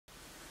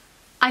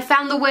I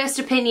found the worst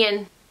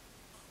opinion.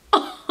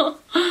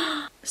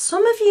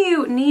 Some of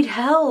you need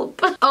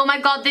help. Oh my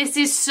god, this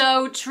is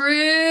so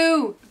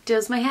true.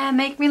 Does my hair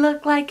make me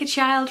look like a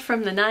child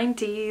from the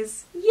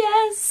 90s?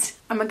 Yes.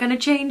 Am I gonna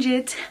change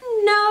it?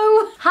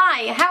 No.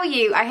 Hi, how are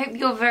you? I hope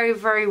you're very,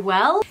 very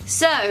well.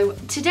 So,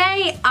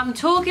 today I'm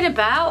talking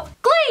about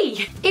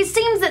Glee. It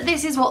seems that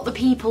this is what the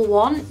people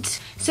want,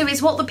 so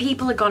it's what the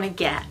people are gonna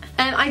get.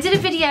 I did a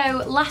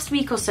video last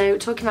week or so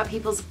talking about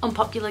people's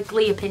unpopular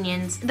Glee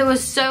opinions. There were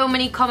so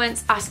many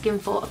comments asking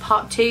for a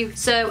part 2,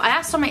 so I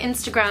asked on my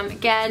Instagram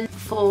again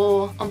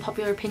for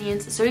unpopular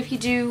opinions. So if you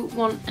do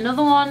want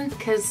another one,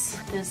 because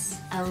there's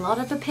a lot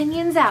of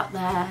opinions out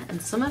there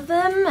and some of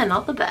them are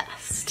not the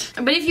best.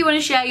 But if you want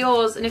to share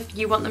yours and if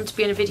you want them to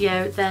be in a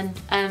video, then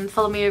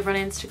follow me over on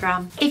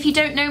Instagram. If you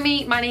don't know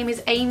me, my name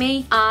is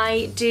Amy.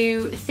 I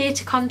do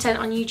theatre content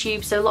on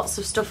YouTube, so lots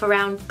of stuff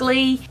around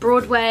Glee,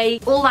 Broadway,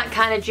 all that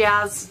kind of jazz.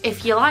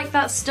 If you like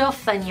that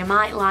stuff, then you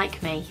might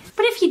like me.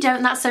 But if you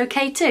don't, that's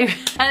okay too.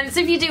 So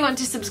if you do want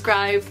to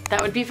subscribe,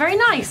 that would be very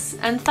nice,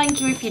 and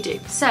thank you if you do.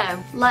 So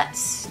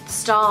let's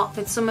start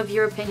with some of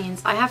your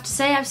opinions. I have to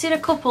say I've seen a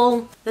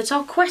couple that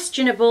are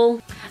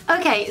questionable.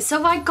 Okay,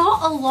 so I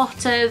got a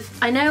lot of,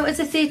 I know as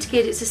a theatre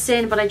kid it's a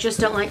sin, but I just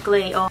don't like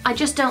Glee, or I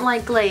just don't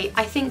like Glee.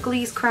 I think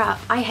Glee's crap.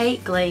 I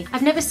hate Glee.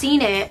 I've never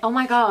seen it. Oh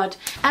my god.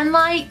 And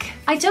like,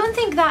 I don't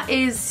think that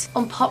is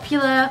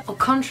unpopular or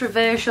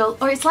controversial,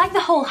 or it's like the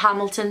whole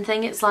Hamilton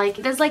thing. It's like,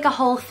 there's like a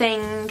whole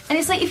thing, and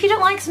it's like, if you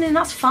don't like something,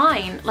 that's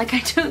fine. Like, I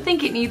don't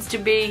think it needs to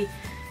be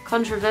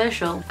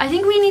controversial. I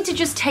think we need to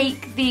just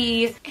take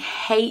the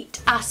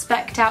hate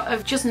aspect out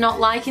of just not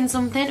liking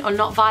something or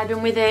not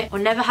vibing with it or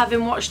never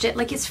having watched it.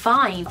 Like, it's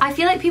fine. I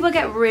feel like people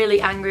get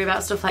really angry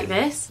about stuff like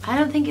this. I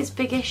don't think it's a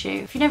big issue.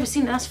 If you've never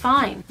seen it, that's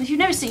fine. If you've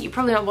never seen it, you're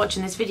probably not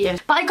watching this video.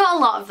 But I got a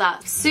lot of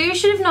that. Sue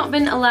should have not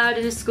been allowed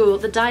in a school.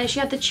 The diet, she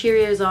had the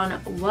Cheerios on.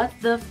 What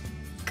the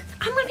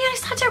I'm gonna be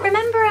honest, I don't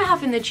remember her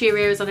having the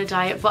Cheerios on a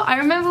diet, but I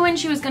remember when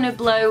she was gonna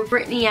blow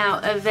Britney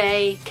out of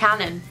a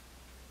cannon.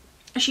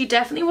 She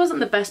definitely wasn't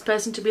the best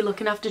person to be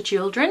looking after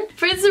children.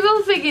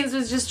 Principal Figgins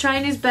was just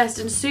trying his best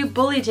and Sue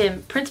bullied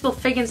him. Principal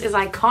Figgins is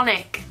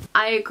iconic.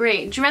 I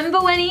agree. Do you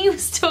remember when he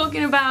was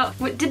talking about,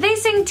 did they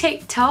sing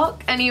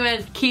TikTok? And he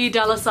went, key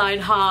dollar sign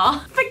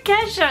ha. For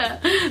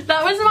Kesha.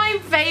 That was my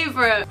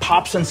favourite.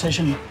 Pop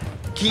sensation,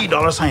 key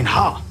dollar sign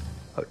ha.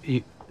 Oh,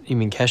 you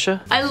mean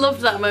Kesha? I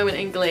loved that moment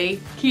in Glee.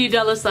 Key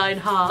dollar sign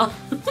ha.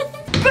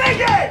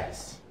 Figgins!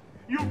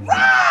 You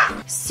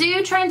rock!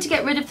 Sue trying to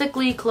get rid of the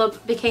Glee Club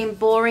became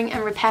boring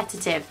and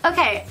repetitive.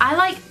 Okay, I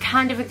like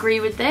kind of agree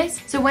with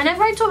this. So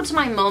whenever I talk to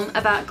my mum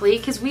about Glee,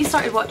 because we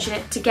started watching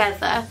it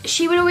together,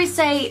 she would always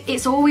say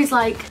it's always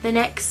like the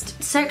next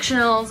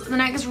sectionals, the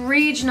next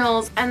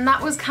regionals, and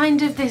that was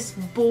kind of this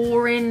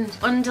boring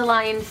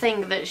underlying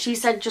thing that she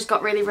said just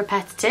got really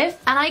repetitive.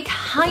 And I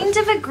kind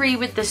of agree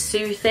with the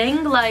Sue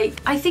thing.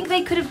 Like, I think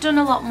they could have done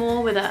a lot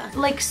more with her.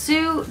 Like,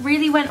 Sue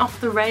really went off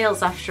the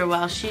rails after a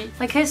while. She,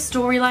 like, her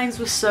storylines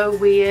were so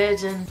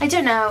weird, and I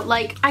don't know,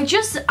 like, I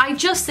just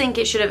think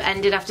it should have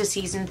ended after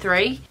season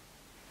 3.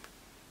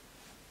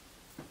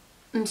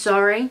 I'm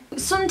sorry.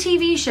 Some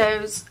TV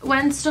shows,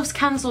 when stuff's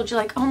cancelled, you're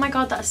like, oh my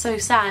god, that's so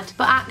sad.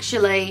 But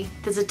actually,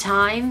 there's a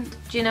time.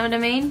 Do you know what I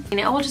mean?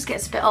 And it all just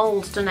gets a bit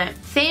old, doesn't it?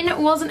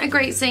 Finn wasn't a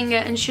great singer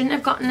and shouldn't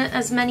have gotten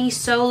as many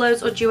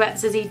solos or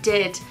duets as he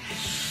did.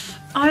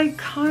 I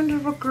kind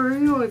of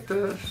agree with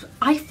this.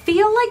 I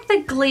feel like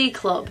the Glee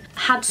Club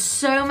had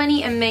so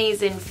many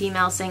amazing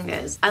female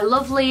singers. I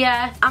love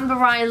Leah, Amber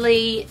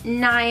Riley,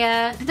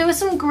 Naya. There were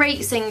some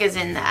great singers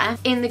in there,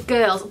 in the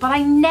girls, but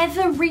I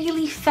never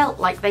really felt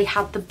like they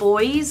had the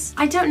boys.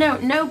 I don't know,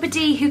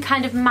 nobody who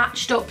kind of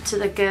matched up to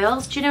the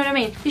girls. Do you know what I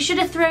mean? They should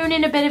have thrown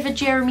in a bit of a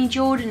Jeremy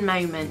Jordan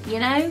moment, you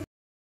know?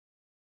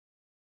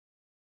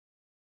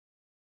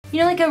 You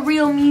know, like a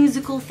real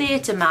musical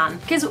theatre man.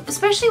 Because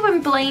especially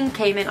when Blaine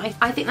came in,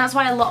 I think that's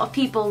why a lot of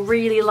people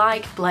really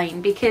like Blaine,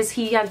 because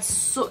he had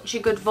such a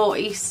good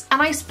voice.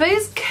 And I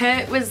suppose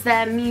Kurt was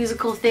their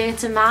musical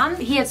theatre man.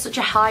 He had such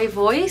a high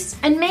voice.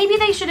 And maybe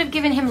they should have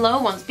given him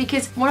low ones,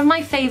 because one of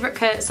my favourite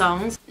Kurt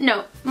songs,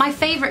 no, my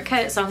favourite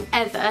Kurt song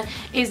ever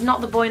is Not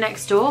the Boy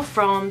Next Door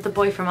from The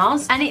Boy from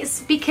Oz. And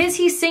it's because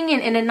he's singing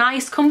in a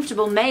nice,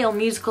 comfortable male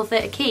musical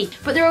theatre key.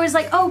 But they're always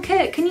like, oh,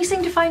 Kurt, can you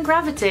sing Defying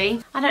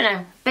Gravity? I don't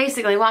know.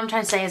 Basically, what I'm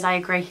trying to say is I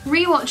agree.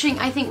 Rewatching,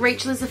 I think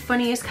Rachel is the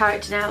funniest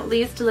character now.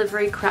 Leah's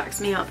delivery cracks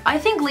me up. I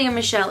think Lea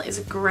Michele is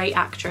a great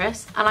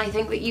actress, and I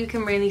think that you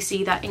can really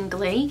see that in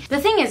Glee.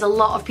 The thing is, a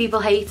lot of people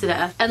hated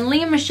her, and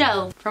Lea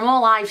Michele, from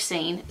all I've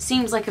seen,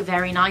 seems like a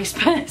very nice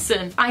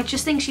person. I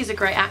just think she's a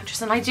great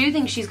actress, and I do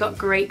think she's got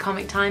great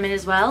comic timing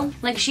as well.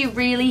 Like, she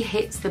really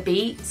hits the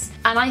beats,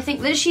 and I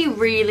think that she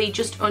really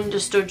just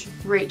understood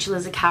Rachel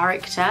as a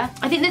character.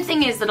 I think the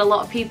thing is that a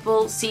lot of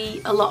people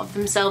see a lot of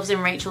themselves in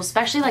Rachel,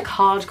 especially like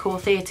hardcore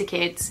theatre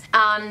kids,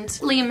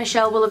 and Lea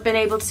Michele will have been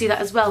able to see that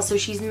as well, so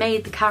she's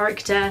made the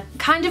character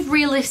kind of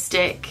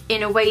realistic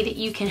in a way that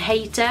you can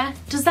hate her.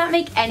 Does that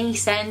make any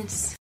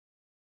sense?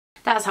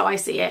 That's how I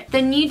see it.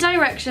 The New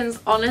Directions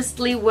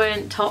honestly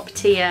weren't top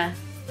tier.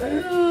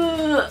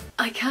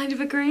 I kind of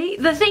agree.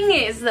 The thing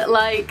is that,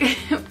 like,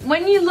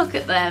 when you look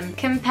at them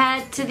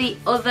compared to the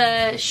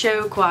other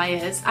show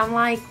choirs, I'm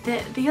like,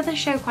 the other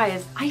show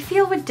choirs, I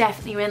feel would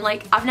definitely win.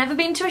 Like, I've never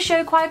been to a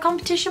show choir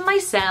competition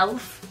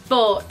myself,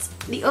 but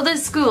the other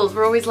schools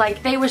were always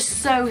like, they were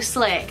so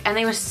slick and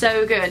they were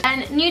so good.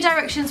 And New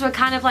Directions were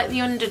kind of like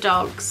the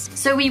underdogs,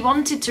 so we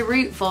wanted to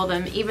root for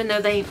them even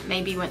though they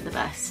maybe weren't the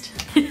best.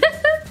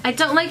 I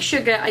don't like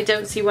Sugar, I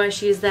don't see why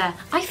she is there.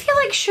 I feel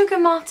like Sugar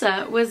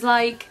Motta was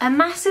like a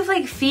massive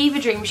like fever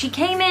dream. She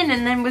came in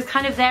and then was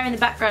kind of there in the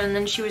background and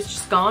then she was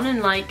just gone,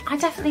 and like, I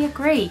definitely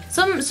agree.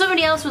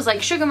 Somebody else was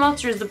like, Sugar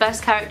Motta is the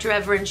best character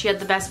ever and she had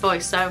the best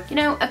voice. So, you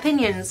know,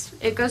 opinions.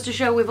 It goes to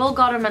show we've all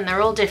got them and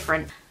they're all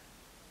different.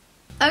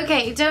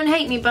 Okay, don't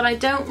hate me, but I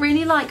don't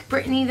really like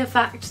Brittany. The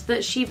fact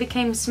that she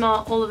became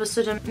smart all of a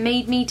sudden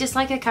made me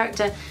dislike her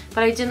character,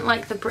 but I didn't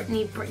like the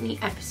Brittany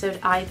episode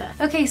either.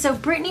 Okay, so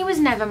Brittany was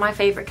never my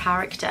favourite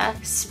character.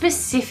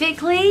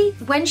 Specifically,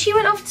 when she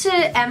went off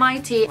to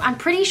MIT, I'm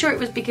pretty sure it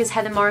was because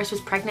Heather Morris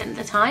was pregnant at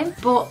the time,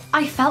 but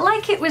I felt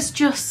like it was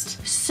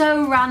just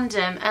so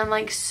random and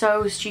like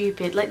so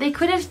stupid. Like, they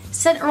could have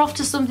sent her off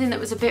to something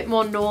that was a bit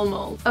more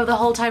normal. Oh, the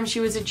whole time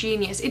she was a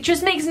genius. It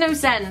just makes no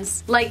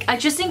sense. Like, I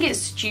just think it's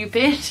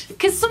stupid.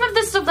 Because some of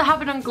the stuff that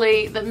happened on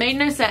Glee that made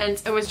no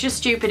sense and was just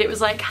stupid, it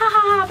was like, ha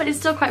ha ha, but it's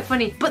still quite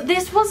funny. But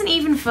this wasn't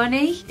even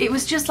funny. It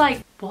was just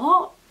like,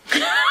 what?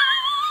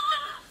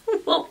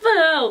 What the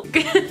hell?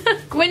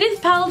 Gwyneth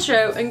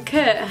Paltrow and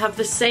Kurt have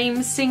the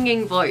same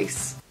singing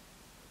voice.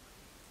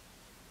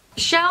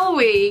 Shall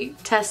we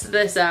test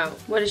this out?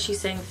 What does she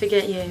sing?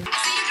 Forget You.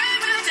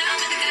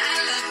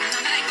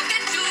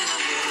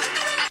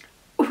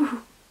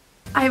 Ooh,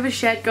 I have a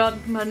shed,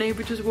 God. My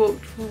neighbour just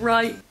walked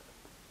right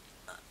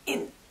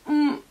in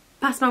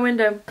past my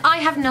window. I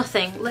have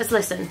nothing. Let's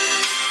listen.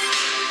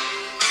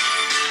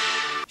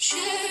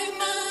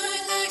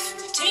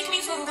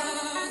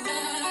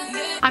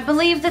 I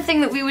believe the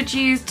thing that we would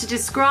use to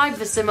describe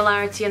the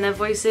similarity in their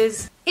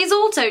voices is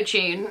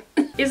auto-tune.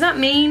 Is that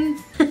mean?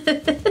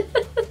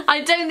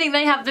 I don't think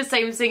they have the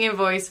same singing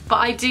voice, but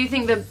I do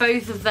think that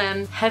both of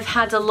them have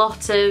had a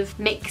lot of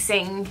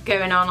mixing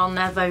going on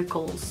their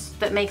vocals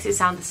that makes it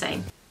sound the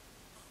same.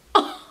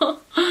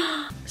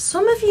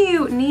 Some of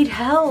you need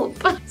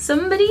help.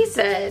 Somebody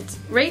said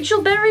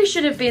Rachel Berry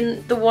should have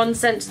been the one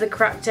sent to the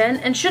crack den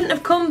and shouldn't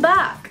have come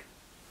back.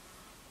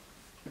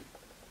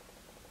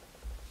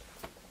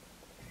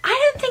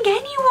 I don't think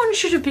anyone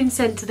should have been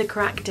sent to the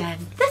crack den.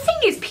 The thing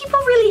is, people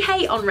really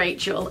hate on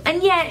Rachel,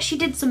 and yeah, she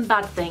did some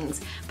bad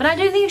things, but I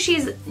don't think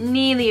she's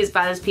nearly as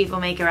bad as people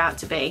make her out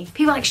to be.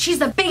 People are like, she's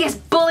the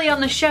biggest bully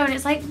on the show, and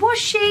it's like, was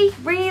she?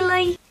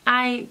 Really?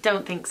 I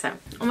don't think so.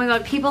 Oh my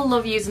god, people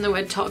love using the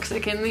word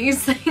toxic in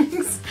these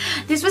things.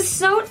 This was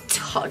so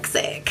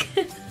toxic.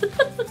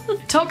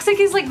 Toxic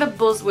is like the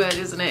buzzword,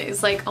 isn't it?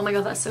 It's like, oh my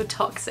god, that's so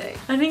toxic.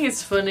 I think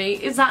it's funny.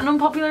 Is that an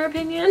unpopular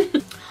opinion?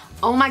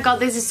 Oh my god,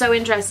 this is so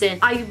interesting.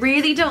 I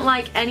really don't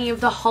like any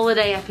of the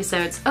holiday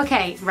episodes.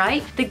 Okay,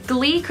 right? The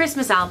Glee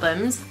Christmas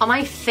albums are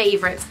my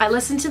favourites. I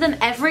listen to them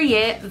every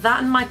year,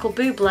 that and Michael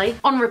Bublé,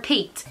 on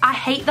repeat. I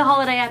hate the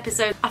holiday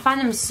episodes. I find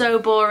them so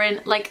boring.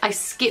 Like, I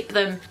skip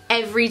them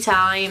every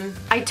time.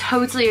 I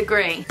totally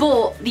agree.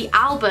 But the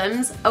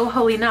albums, Oh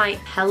Holy Night,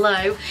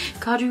 Hello,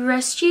 God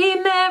rest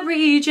ye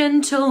merry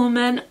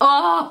gentlemen.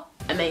 Oh,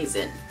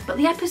 amazing. But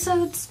the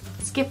episodes,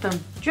 skip them.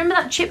 Do you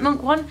remember that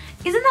chipmunk one?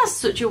 Isn't that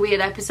such a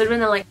weird episode when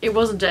they're like, it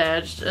wasn't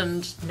aired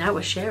and now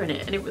we're sharing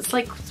it, and it was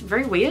like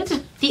very weird.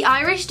 The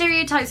Irish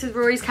stereotypes with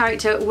Rory's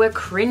character were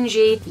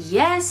cringy.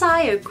 Yes,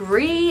 I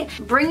agree.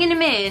 Bringing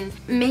him in,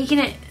 making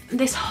it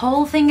this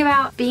whole thing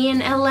about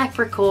being a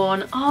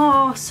leprechaun.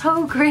 Oh,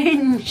 so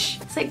cringe.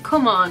 It's like,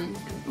 come on.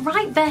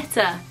 Write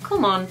better.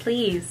 Come on,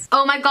 please.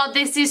 Oh my god,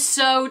 this is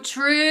so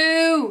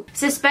true.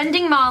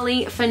 Suspending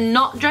Marley for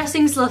not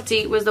dressing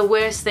slutty was the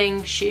worst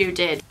thing Shu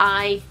did.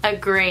 I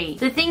agree.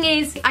 The thing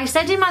is, I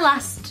said in my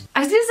last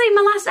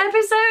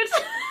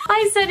episode,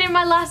 I said in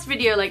my last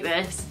video like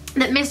this,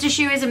 that Mr.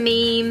 Shu is a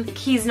meme.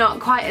 He's not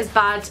quite as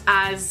bad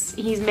as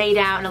he's made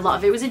out, and a lot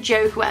of it was a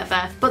joke,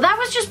 whatever. But that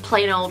was just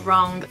plain old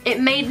wrong.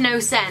 It made no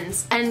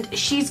sense. And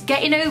she's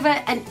getting over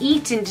an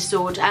eating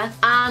disorder,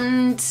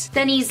 and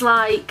then he's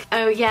like,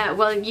 oh yeah,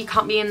 well, you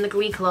can't be in the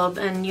Glee Club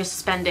and you're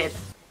suspended.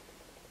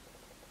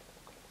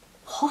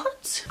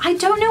 What? I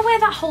don't know where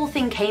that whole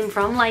thing came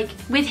from, like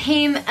with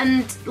him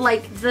and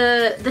like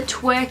the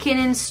twerking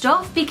and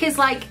stuff, because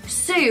like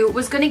Sue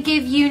was gonna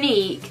give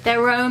Unique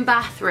their own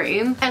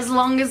bathroom as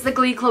long as the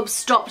Glee Club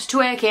stopped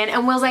twerking,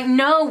 and Will's like,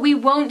 no, we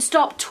won't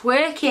stop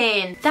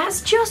twerking.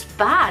 That's just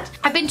bad.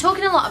 I've been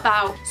talking a lot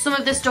about some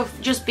of the stuff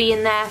just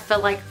being there for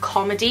like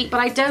comedy, but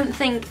I don't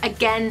think,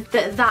 again,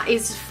 that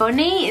is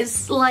funny.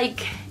 It's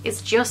like,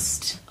 it's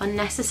just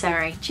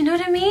unnecessary. Do you know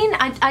what I mean?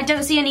 I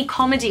don't see any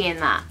comedy in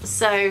that,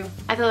 so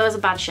I thought that was a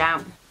bad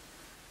shout.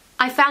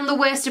 I found the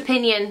worst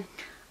opinion.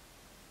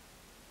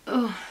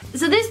 Ugh.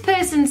 So this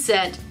person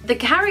said, the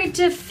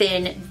character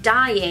Finn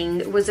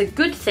dying was a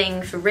good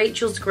thing for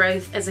Rachel's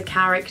growth as a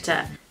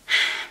character.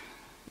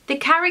 The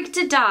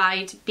character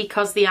died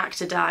because the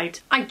actor died.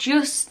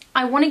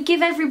 I want to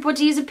give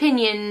everybody's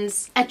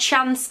opinions a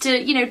chance to,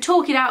 you know,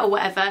 talk it out or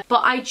whatever,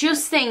 but I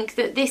just think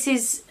that this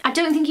is, I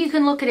don't think you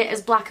can look at it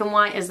as black and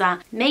white as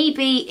that.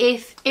 Maybe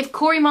if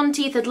Corey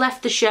Monteith had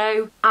left the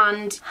show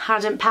and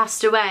hadn't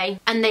passed away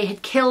and they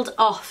had killed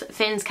off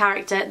Finn's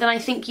character, then I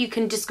think you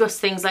can discuss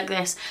things like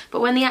this.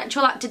 But when the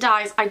actual actor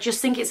dies, I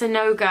just think it's a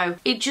no-go.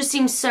 It just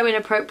seems so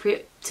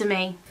inappropriate to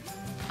me.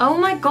 Oh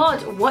my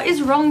god, what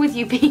is wrong with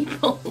you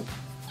people?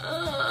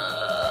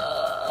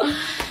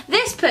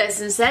 This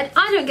person said,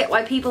 I don't get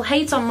why people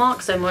hate on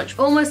Mark so much,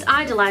 almost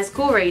idolise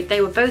Corey. They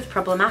were both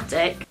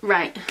problematic.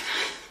 Right.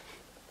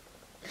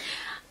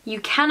 You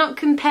cannot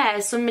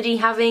compare somebody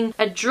having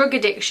a drug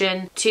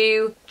addiction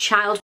to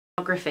child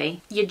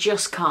pornography. You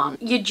just can't.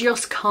 You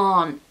just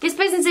can't. This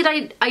person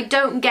said, I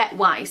don't get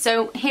why.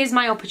 So here's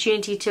my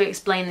opportunity to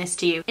explain this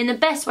to you in the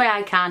best way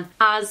I can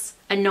as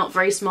a not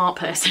very smart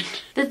person.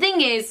 The thing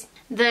is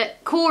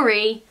that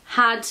Corey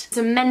had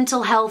some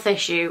mental health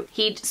issue.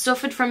 He'd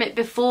suffered from it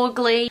before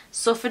Glee,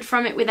 suffered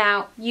from it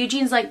without.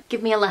 Eugene's like,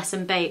 give me a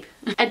lesson, babe.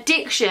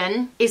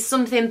 Addiction is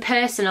something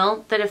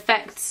personal that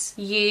affects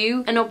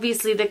you and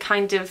obviously the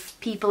kind of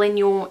people in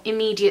your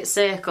immediate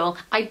circle.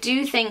 I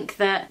do think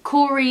that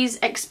Corey's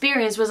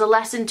experience was a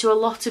lesson to a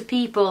lot of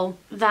people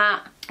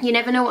that you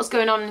never know what's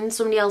going on in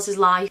somebody else's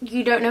life.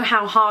 You don't know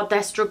how hard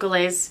their struggle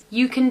is.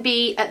 You can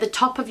be at the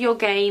top of your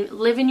game,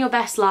 living your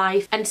best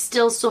life, and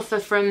still suffer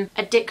from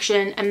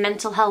addiction and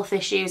mental health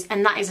issues,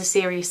 and that is a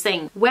serious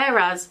thing.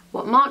 Whereas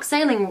what Mark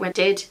Salling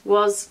did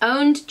was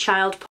owned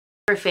child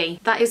pornography.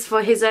 That is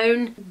for his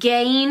own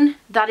gain.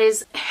 That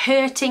is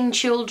hurting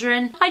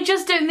children. I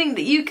just don't think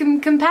that you can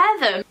compare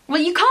them.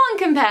 Well, you can't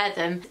compare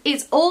them.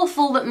 It's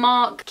awful that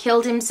Mark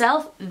killed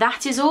himself.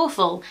 That is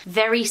awful.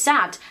 Very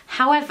sad.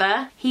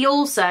 However, he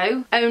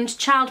also owned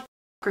child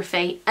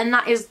pornography, and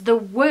that is the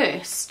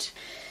worst.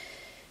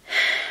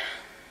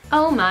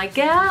 Oh my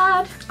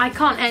god. I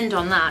can't end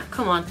on that.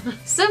 Come on.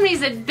 Somebody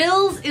said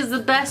Bills is the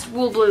best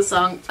Warbler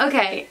song.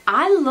 Okay,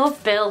 I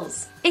love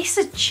Bills. It's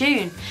a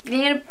tune. You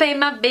need to pay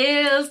my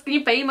bills, can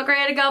you pay my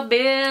credit card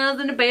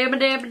bills, and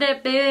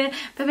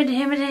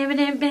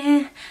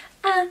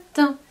I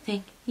don't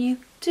think you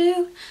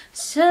do,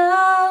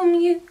 so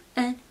you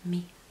and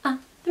me are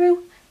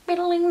through.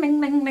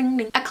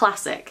 A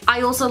classic.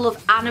 I also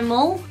love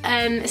Animal,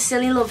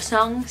 silly love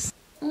songs.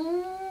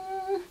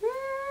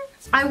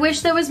 I wish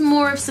there was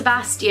more of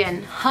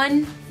Sebastian.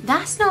 Hun,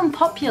 that's not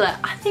unpopular.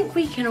 I think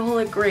we can all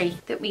agree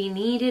that we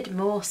needed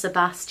more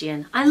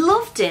Sebastian. I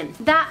loved him.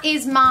 That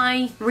is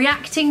my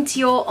reacting to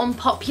your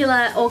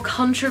unpopular or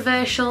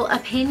controversial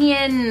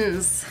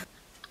opinions.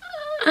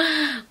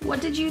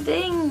 What did you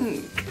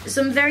think?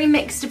 Some very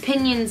mixed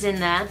opinions in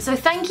there. So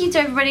thank you to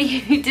everybody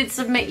who did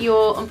submit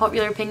your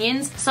unpopular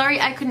opinions. Sorry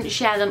I couldn't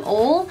share them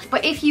all,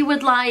 but if you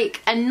would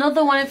like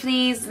another one of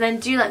these, then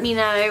do let me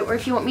know. Or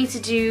if you want me to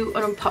do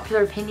an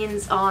unpopular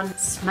opinions on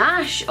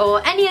Smash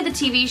or any other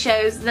TV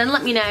shows, then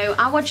let me know.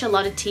 I watch a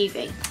lot of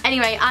TV.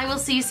 Anyway, I will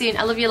see you soon.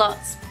 I love you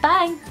lots.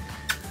 Bye.